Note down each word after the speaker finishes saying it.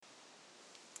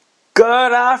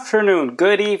Good afternoon,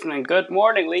 good evening, good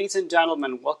morning, ladies and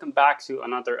gentlemen. Welcome back to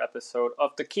another episode of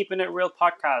the Keeping It Real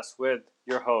podcast with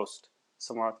your host,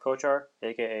 Samarth Kochar,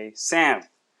 aka Sam.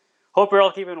 Hope you're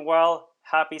all keeping well.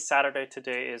 Happy Saturday.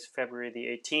 Today is February the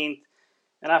 18th,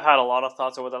 and I've had a lot of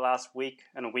thoughts over the last week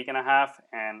and a week and a half,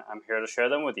 and I'm here to share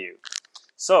them with you.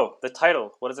 So, the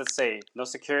title, what does it say? No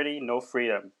security, no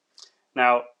freedom.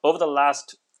 Now, over the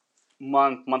last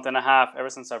month and a half, ever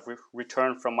since I've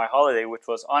returned from my holiday, which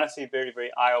was honestly very,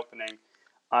 very eye-opening,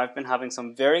 I've been having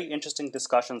some very interesting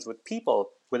discussions with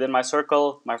people within my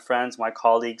circle, my friends, my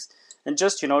colleagues, and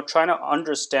just, trying to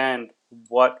understand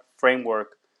what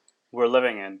framework we're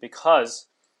living in. Because,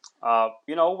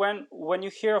 when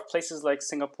you hear of places like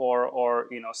Singapore or,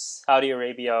 Saudi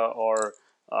Arabia or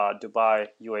Dubai,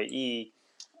 UAE,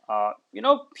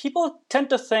 people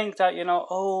tend to think that,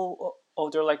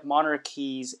 they're like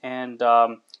monarchies, and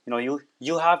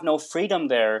you have no freedom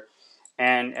there,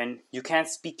 and you can't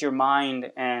speak your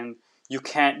mind, and you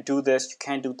can't do this, you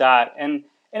can't do that, and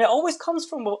it always comes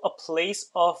from a place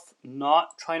of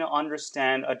not trying to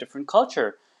understand a different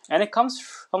culture, and it comes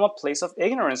from a place of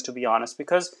ignorance, to be honest,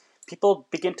 because people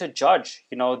begin to judge.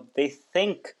 They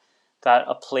think that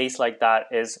a place like that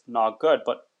is not good,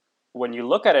 but when you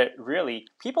look at it, really,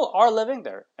 people are living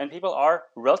there and people are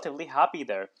relatively happy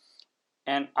there.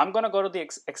 And I'm going to go to the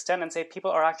extent and say people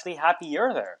are actually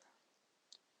happier there.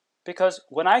 Because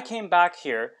when I came back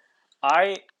here,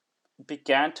 I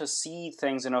began to see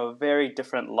things in a very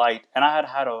different light. And I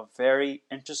had a very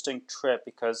interesting trip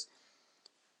because,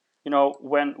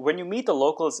 when you meet the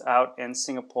locals out in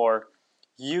Singapore,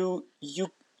 you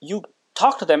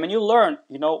talk to them and you learn,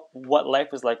 what life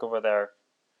is like over there.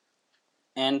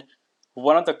 And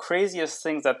one of the craziest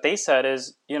things that they said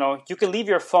is, you can leave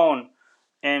your phone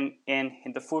in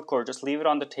the food court. Just leave it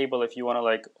on the table if you want to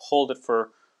like hold it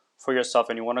for yourself,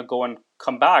 and you want to go and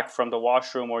come back from the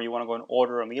washroom, or you want to go and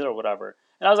order a meal or whatever.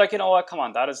 And I was like, you know what? Come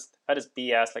on, that is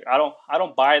BS. Like I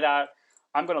don't buy that.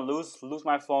 I'm gonna lose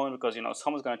my phone because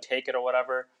someone's gonna take it or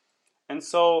whatever. And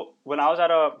so when I was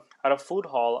at a food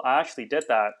hall, I actually did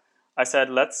that. I said,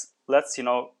 let's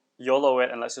YOLO it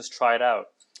and let's just try it out.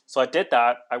 So I did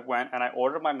that. I went and I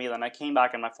ordered my meal, and I came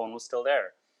back and my phone was still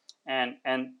there. And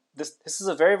this is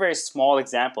a very, very small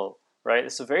example, right?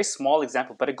 It's a very small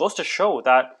example, but it goes to show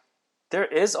that there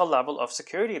is a level of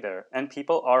security there, and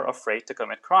people are afraid to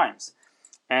commit crimes.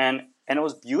 And it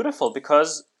was beautiful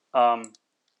because when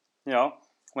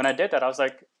I did that,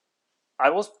 I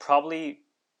was probably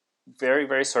very,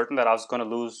 very certain that I was going to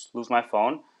lose my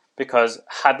phone, because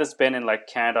had this been in like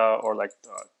Canada or like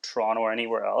Toronto or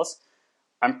anywhere else,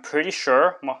 I'm pretty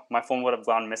sure my phone would have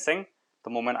gone missing the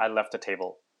moment I left the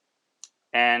table.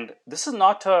 And this is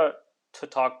not to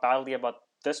talk badly about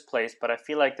this place, but I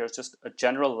feel like there's just a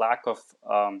general lack of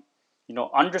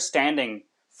understanding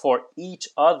for each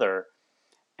other.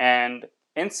 And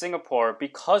in Singapore,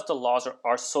 because the laws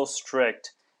are so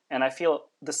strict, and I feel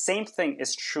the same thing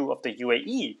is true of the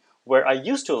UAE, where I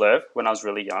used to live when I was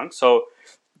really young. So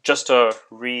just to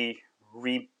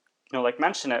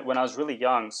mention it, when I was really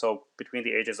young, so between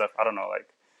the ages of, I don't know, like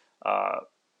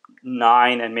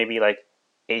 9 and maybe like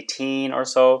 18 or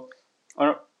so,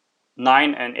 or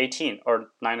 9 and 18,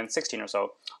 or 9 and 16 or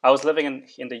so, I was living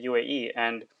in the UAE,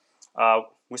 and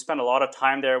we spent a lot of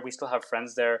time there. We still have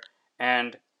friends there,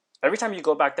 and every time you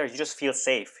go back there, you just feel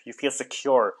safe, you feel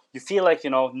secure, you feel like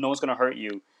no one's going to hurt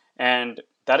you. And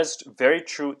that is very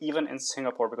true even in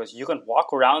Singapore, because you can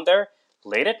walk around there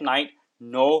late at night,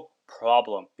 no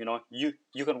problem. You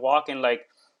can walk in like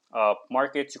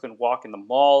markets, you can walk in the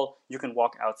mall, you can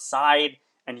walk outside,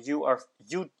 and you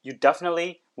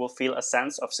definitely will feel a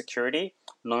sense of security,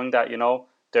 knowing that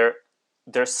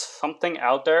there's something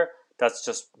out there that's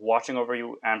just watching over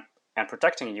you and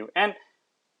protecting you. And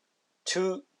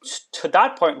to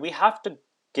that point, we have to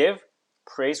give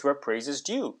praise where praise is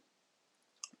due.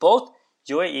 Both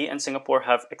UAE and Singapore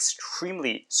have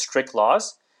extremely strict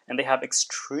laws, and they have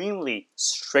extremely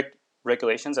strict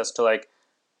regulations as to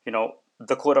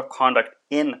the code of conduct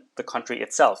in the country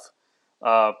itself.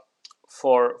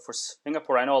 For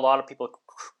Singapore, I know a lot of people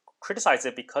criticize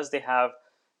it because they have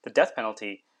the death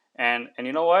penalty, and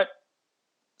you know what?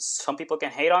 Some people can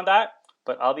hate on that,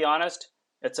 but I'll be honest,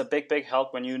 it's a big, big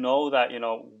help when you know that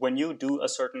when you do a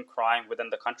certain crime within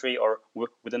the country or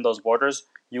within those borders,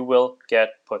 you will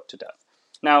get put to death.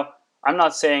 Now, I'm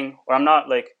not saying, or I'm not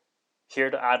like here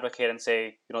to advocate and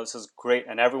say this is great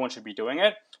and everyone should be doing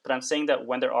it, but I'm saying that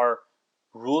when there are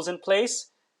rules in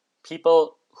place,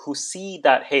 people who see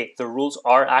that, hey, the rules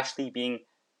are actually being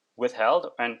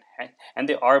withheld, and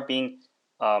they are being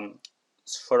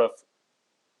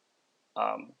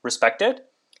respected,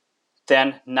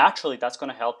 then naturally that's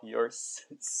going to help your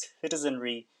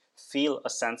citizenry feel a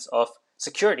sense of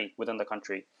security within the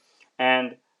country.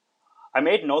 And I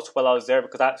made notes while I was there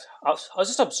because I was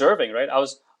just observing, right? I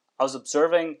was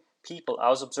observing people, I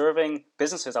was observing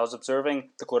businesses, I was observing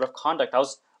the code of conduct. I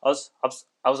was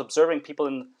observing people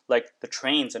in like the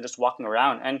trains and just walking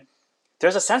around, and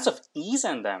there's a sense of ease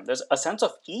in them. There's a sense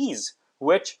of ease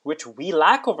which we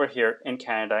lack over here in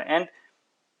Canada, and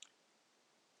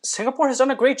Singapore has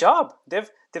done a great job. They've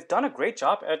done a great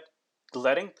job at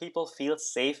letting people feel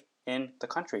safe in the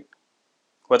country,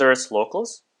 whether it's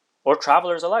locals or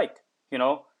travelers alike. You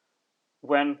know,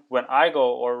 when I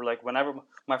go, or like whenever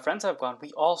my friends have gone,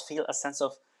 we all feel a sense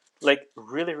of like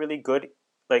really really good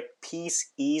like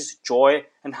peace, ease, joy,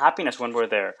 and happiness when we're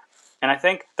there. And I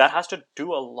think that has to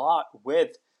do a lot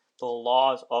with the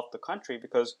laws of the country,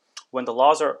 because when the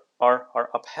laws are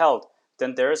upheld,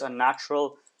 then there is a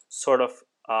natural sort of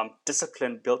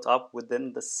discipline built up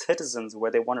within the citizens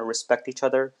where they want to respect each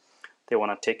other, they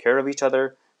want to take care of each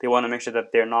other, they want to make sure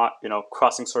that they're not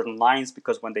crossing certain lines,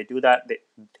 because when they do that,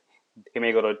 they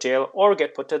may go to jail or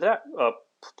get put to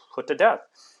death.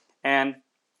 And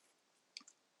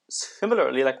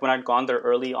similarly, like when I'd gone there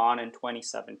early on in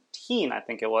 2017, I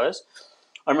think it was,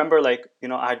 I remember like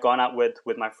I had gone out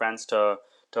with my friends to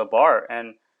a bar,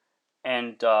 and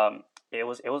it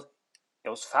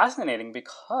was fascinating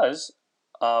because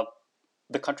uh,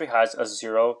 the country has a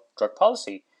zero drug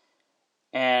policy,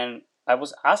 and I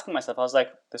was asking myself, I was like,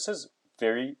 this is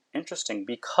very interesting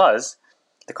because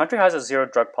the country has a zero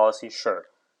drug policy, sure,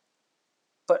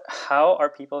 but how are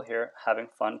people here having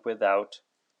fun without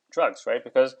drugs, right?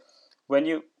 Because when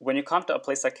you come to a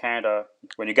place like Canada,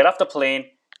 when you get off the plane,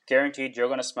 guaranteed you're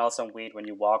going to smell some weed when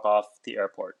you walk off the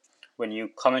airport. When you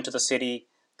come into the city,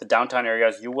 the downtown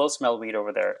areas, you will smell weed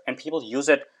over there, and people use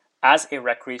it as a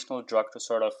recreational drug to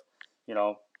sort of, you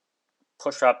know,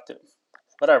 push up,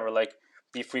 whatever, like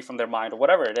be free from their mind or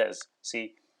whatever it is.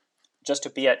 See, just to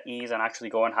be at ease and actually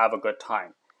go and have a good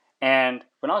time. And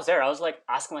when I was there, I was like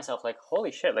asking myself, like,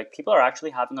 holy shit, like people are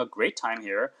actually having a great time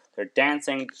here. They're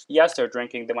dancing. Yes, they're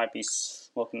drinking. They might be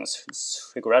smoking a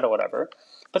cigarette or whatever,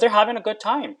 but they're having a good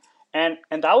time. And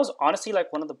that was honestly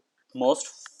like one of the most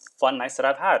fun nights that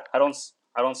I've had. I don't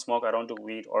smoke. I don't do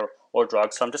weed or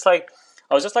drugs. So I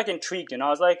was just like intrigued. I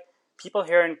was like, people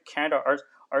here in Canada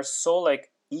are so like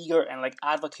eager and like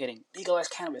advocating legalize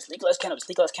cannabis, legalize cannabis,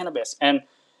 legalize cannabis, and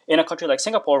in a country like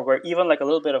Singapore, where even like a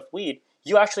little bit of weed,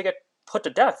 you actually get put to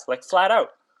death, like flat out,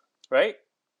 right?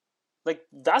 Like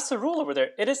that's the rule over there.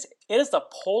 It is the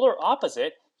polar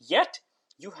opposite. Yet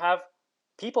you have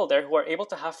people there who are able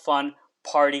to have fun,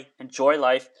 party, enjoy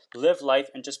life, live life,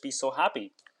 and just be so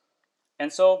happy.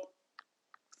 And so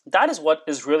that is what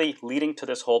is really leading to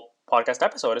this whole podcast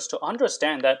episode, is to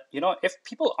understand that if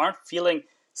people aren't feeling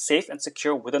safe and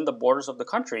secure within the borders of the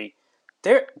country,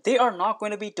 they are not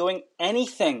going to be doing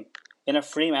anything in a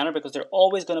free manner, because they're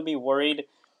always going to be worried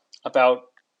about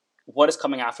what is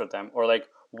coming after them, or like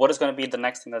what is going to be the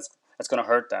next thing that's going to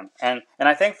hurt them. And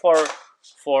I think for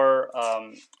for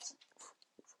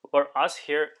us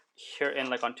here in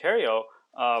like Ontario,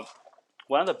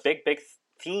 one of the big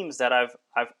themes that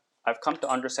I've come to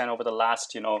understand over the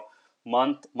last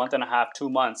month and a half, 2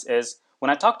 months, is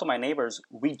when I talk to my neighbors,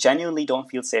 we genuinely don't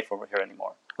feel safe over here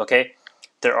anymore. Okay,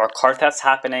 there are car thefts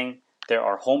happening, there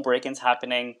are home break-ins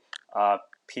happening.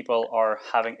 People are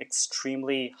having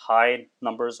extremely high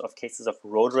numbers of cases of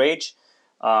road rage,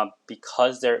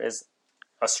 because there is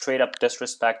a straight up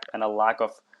disrespect and a lack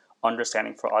of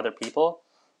understanding for other people.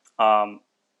 Um,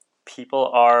 People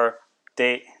are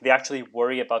they actually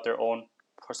worry about their own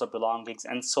personal belongings,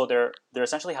 and so they're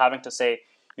essentially having to say,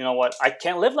 you know what, I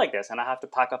can't live like this, and I have to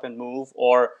pack up and move,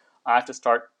 or I have to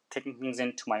start taking things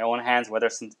into my own hands,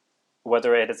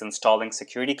 whether it is installing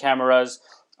security cameras,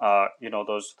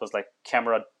 those like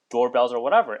camera doorbells or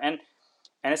whatever. And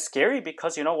it's scary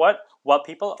because you know what, while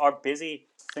people are busy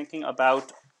thinking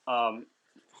about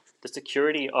the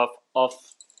security of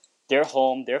their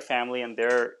home, their family, and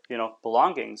their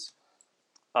belongings,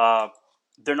 uh,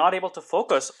 they're not able to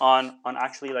focus on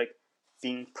actually like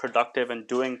being productive and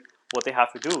doing what they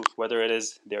have to do, whether it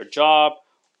is their job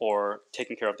or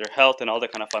taking care of their health and all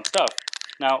that kind of fun stuff.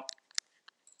 Now,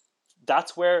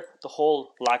 that's where the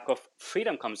whole lack of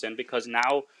freedom comes in, because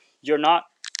now you're not,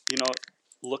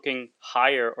 looking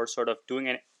higher or sort of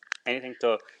doing anything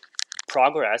to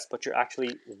progress, but you're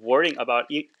actually worrying about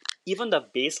even the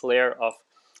base layer of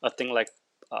a thing like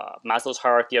Maslow's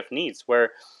hierarchy of needs,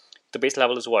 where the base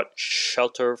level is what?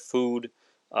 Shelter, food,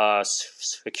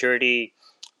 security,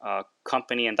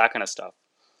 company, and that kind of stuff.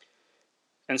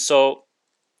 And so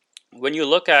when you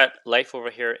look at life over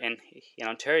here in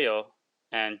Ontario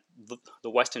and the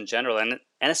West in general, and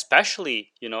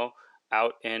especially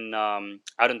out in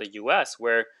the U.S.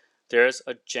 where there's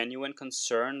a genuine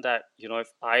concern that if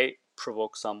I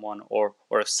provoke someone or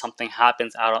if something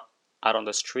happens out on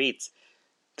the streets,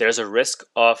 there's a risk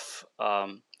of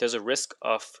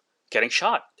getting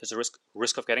shot. There's a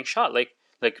risk of getting shot, like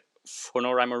for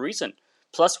no rhyme or reason.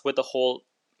 Plus, with the whole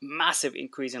massive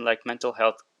increase in like mental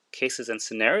health cases and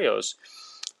scenarios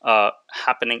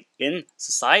happening in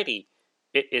society,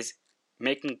 it is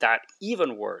making that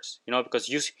even worse. Because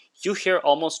you hear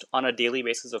almost on a daily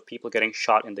basis of people getting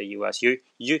shot in the U.S. You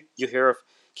hear of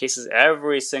cases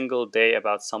every single day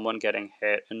about someone getting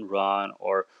hit and run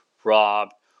or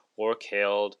robbed or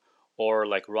killed or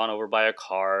like run over by a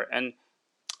car. And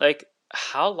like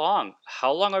how long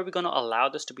are we going to allow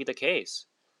this to be the case?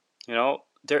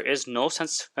 There is no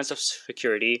sense of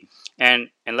security. And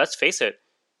let's face it,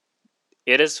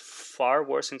 it is far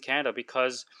worse in Canada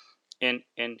because in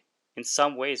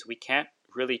some ways we can't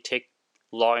really take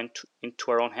law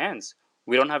into our own hands.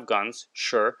 We don't have guns,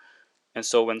 sure. And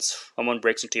so when someone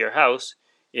breaks into your house,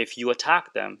 if you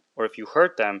attack them or if you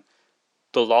hurt them,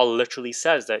 the law literally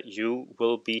says that you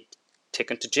will be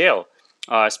taken to jail,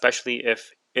 especially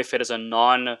if it is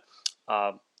a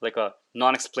like a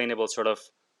non-explainable sort of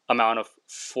amount of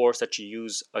force that you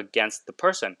use against the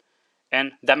person.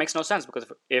 And that makes no sense, because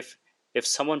if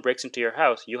someone breaks into your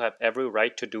house, you have every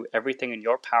right to do everything in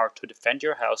your power to defend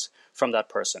your house from that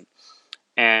person.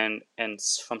 And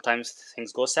sometimes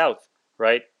things go south,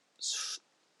 right?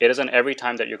 It isn't every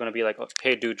time that you're going to be like, oh,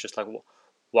 hey dude, just like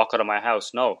walk out of my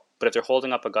house. No. But if they're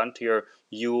holding up a gun to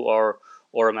you or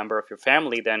a member of your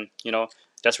family, then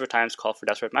desperate times call for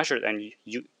desperate measures, and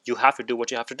you have to do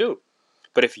what you have to do.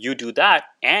 But if you do that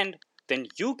and then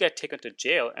you get taken to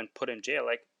jail and put in jail,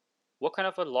 like, what kind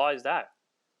of a law is that?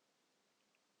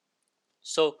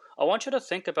 So I want you to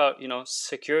think about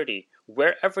security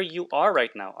wherever you are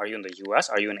right now. Are you in the U.S.?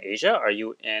 Are you in Asia? Are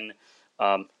you in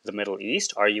the Middle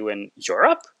East? Are you in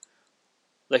Europe?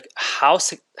 Like, how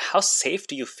safe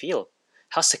do you feel?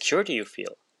 How secure do you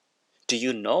feel? Do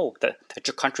you know that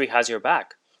your country has your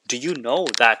back? Do you know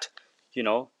that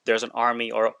there's an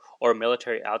army or a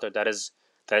military out there that is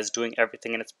doing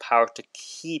everything in its power to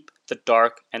keep the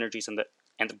dark energies and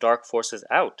the dark forces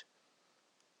out?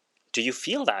 Do you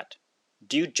feel that?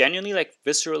 Do you genuinely, like,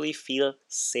 viscerally feel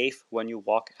safe when you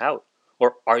walk out?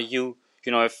 Or are you,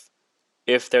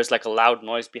 if there's like a loud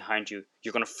noise behind you,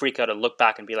 you're gonna freak out and look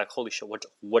back and be like, holy shit,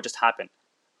 what just happened?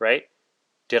 Right?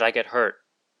 Did I get hurt?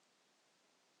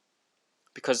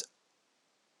 Because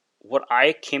what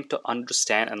I came to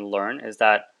understand and learn is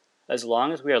that as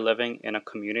long as we are living in a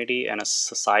community and a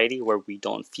society where we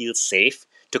don't feel safe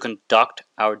to conduct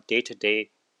our day-to-day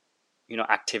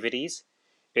activities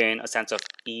in a sense of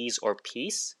ease or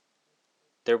peace,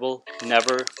 there will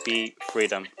never be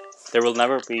freedom. There will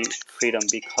never be freedom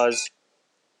because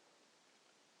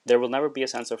there will never be a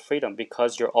sense of freedom,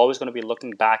 because you're always going to be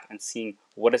looking back and seeing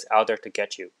what is out there to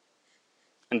get you.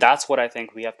 And that's what I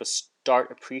think we have to start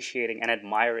appreciating and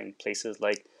admiring places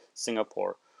like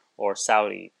Singapore or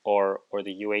Saudi or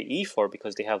the UAE for,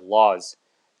 because they have laws.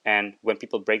 And when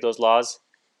people break those laws,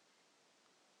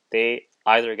 they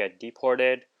either get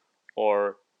deported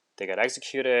or they get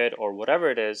executed or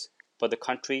whatever it is, but the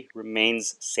country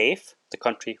remains safe, the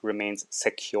country remains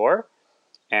secure.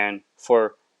 And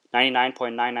for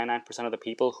 99.999% of the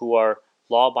people who are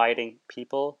law-abiding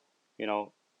people,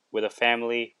 with a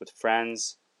family, with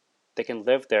friends, they can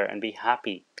live there and be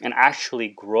happy and actually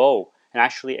grow and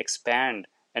actually expand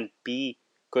and be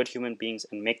good human beings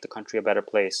and make the country a better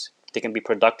place. They can be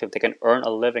productive, they can earn a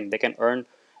living, they can earn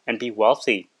and be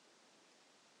wealthy.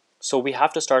 So we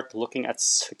have to start looking at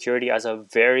security as a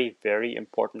very, very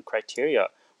important criteria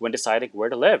when deciding where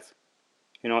to live.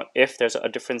 If there's a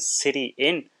different city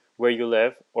in where you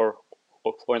live, or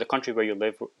in the country where you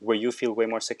live, where you feel way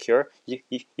more secure, you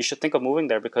should think of moving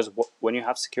there, because when you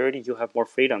have security, you have more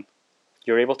freedom.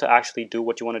 You're able to actually do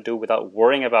what you want to do without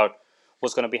worrying about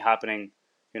what's going to be happening,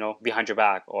 behind your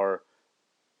back, or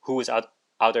who is out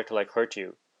there to like hurt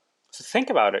you. So think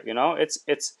about it.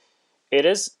 It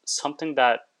is something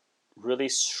that really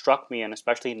struck me, and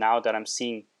especially now that I'm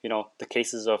seeing the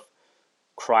cases of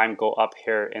crime go up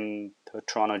here in the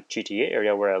Toronto GTA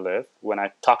area where I live. When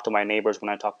I talk to my neighbors, when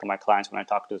I talk to my clients, when I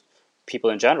talk to people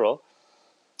in general,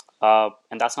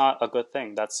 and that's not a good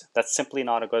thing. That's simply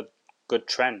not a good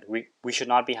trend. We should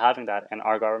not be having that, and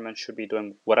our government should be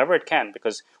doing whatever it can,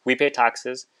 because we pay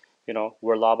taxes.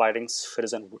 We're law-abiding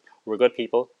citizens. We're good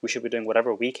people. We should be doing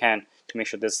whatever we can to make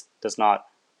sure this does not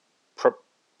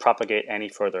propagate any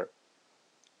further.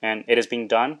 And it is being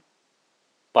done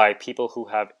by people who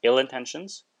have ill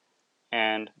intentions,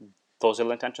 and those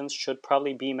ill intentions should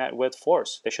probably be met with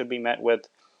force. They should be met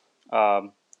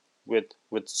um, with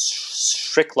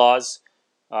strict laws,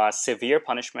 severe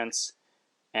punishments,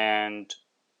 and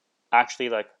actually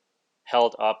like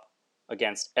held up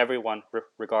against everyone,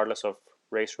 regardless of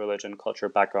race, religion, culture,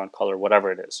 background, color,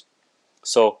 whatever it is.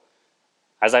 So,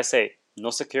 as I say, no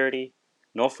security,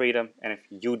 no freedom, and if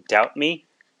you doubt me,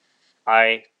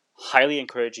 I highly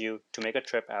encourage you to make a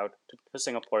trip out to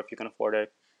Singapore if you can afford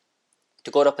it,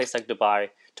 to go to a place like Dubai,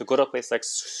 to go to a place like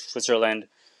Switzerland,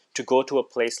 to go to a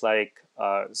place like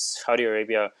Saudi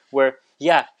Arabia, where,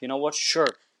 yeah, you know what, sure,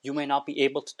 you may not be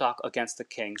able to talk against the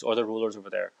kings or the rulers over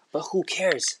there, but who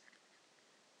cares?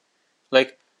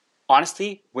 Like,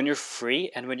 honestly, when you're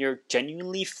free and when you're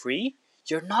genuinely free,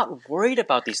 you're not worried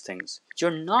about these things.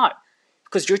 You're not.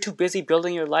 Because you're too busy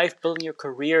building your life, building your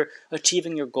career,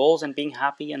 achieving your goals, and being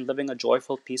happy and living a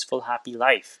joyful, peaceful, happy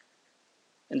life.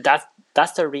 And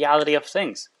that's the reality of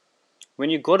things. When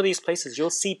you go to these places,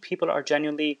 you'll see people are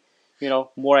genuinely,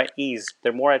 more at ease.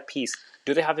 They're more at peace.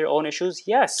 Do they have their own issues?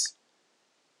 Yes.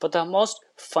 But the most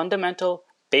fundamental,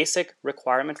 basic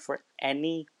requirement for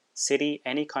any city,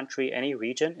 any country, any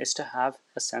region is to have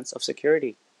a sense of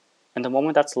security. And the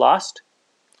moment that's lost,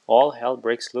 all hell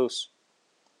breaks loose.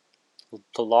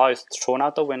 The law is thrown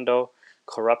out the window,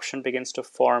 corruption begins to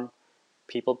form,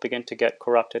 people begin to get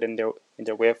corrupted in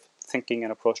their way of thinking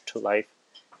and approach to life,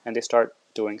 and they start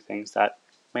doing things that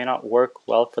may not work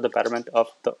well for the betterment of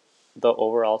the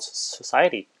overall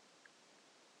society.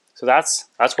 So that's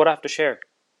what I have to share.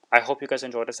 I hope you guys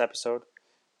enjoyed this episode.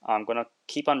 I'm gonna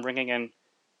keep on bringing in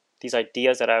these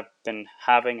ideas that I've been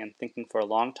having and thinking for a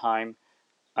long time.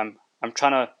 I'm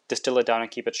trying to distill it down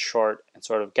and keep it short and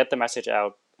sort of get the message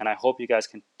out. And I hope you guys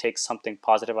can take something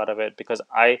positive out of it, because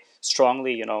I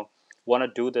strongly, want to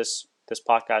do this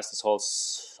podcast, this whole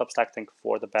Substack thing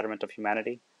for the betterment of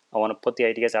humanity. I want to put the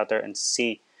ideas out there and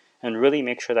see and really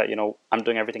make sure that, I'm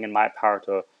doing everything in my power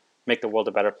to make the world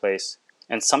a better place.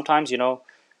 And sometimes,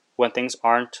 when things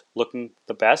aren't looking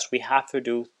the best, we have to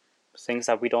do things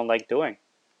that we don't like doing.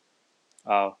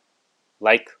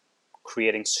 Like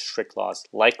creating strict laws,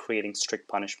 like creating strict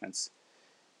punishments.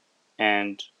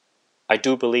 And I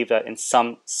do believe that in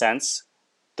some sense,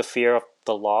 the fear of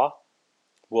the law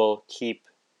will keep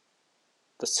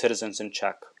the citizens in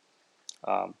check.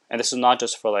 And this is not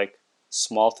just for like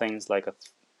small things like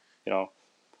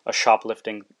a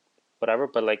shoplifting, whatever,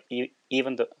 but like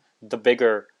even the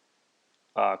bigger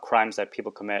crimes that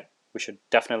people commit, we should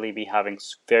definitely be having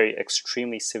very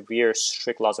extremely severe,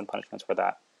 strict laws and punishments for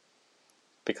that.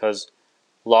 Because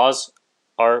laws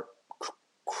are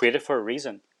created for a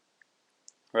reason,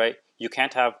 right? You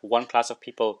can't have one class of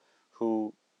people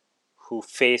who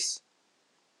face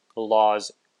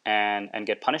laws and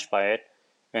get punished by it,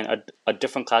 and a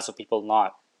different class of people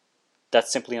not.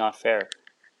 That's simply not fair.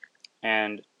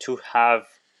 And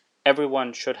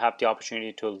everyone should have the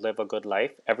opportunity to live a good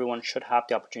life. Everyone should have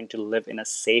the opportunity to live in a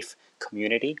safe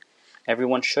community.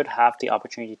 Everyone should have the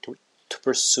opportunity to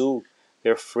pursue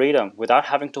their freedom without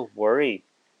having to worry,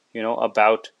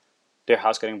 about their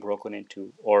house getting broken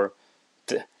into, or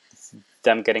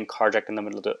them getting carjacked in the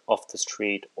middle of the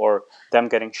street, or them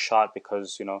getting shot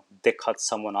because, they cut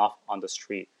someone off on the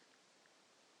street.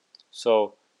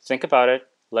 So think about it.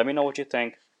 Let me know what you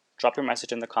think. Drop your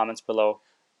message in the comments below.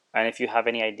 And if you have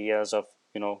any ideas of,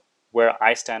 where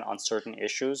I stand on certain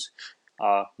issues,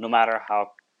 no matter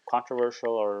how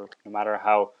controversial or no matter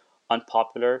how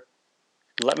unpopular,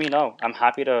 let me know. I'm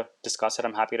happy to discuss it.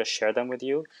 I'm happy to share them with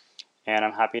you. And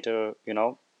I'm happy to,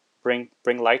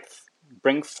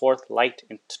 bring forth light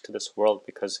into this world,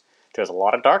 because there's a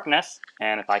lot of darkness.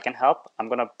 And if I can help, I'm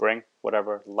going to bring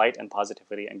whatever light and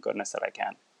positivity and goodness that I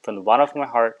can. From the bottom of my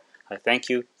heart, I thank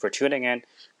you for tuning in.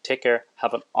 Take care.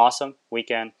 Have an awesome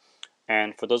weekend.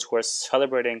 And for those who are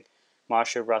celebrating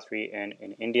Mahashivratri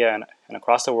in India and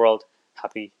across the world,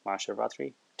 happy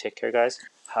Mahashivratri. Take care, guys.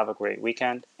 Have a great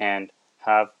weekend and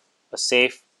have a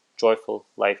safe, joyful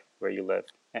life where you live.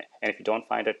 And if you don't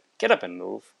find it, get up and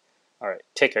move. All right.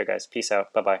 Take care, guys. Peace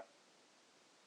out. Bye-bye.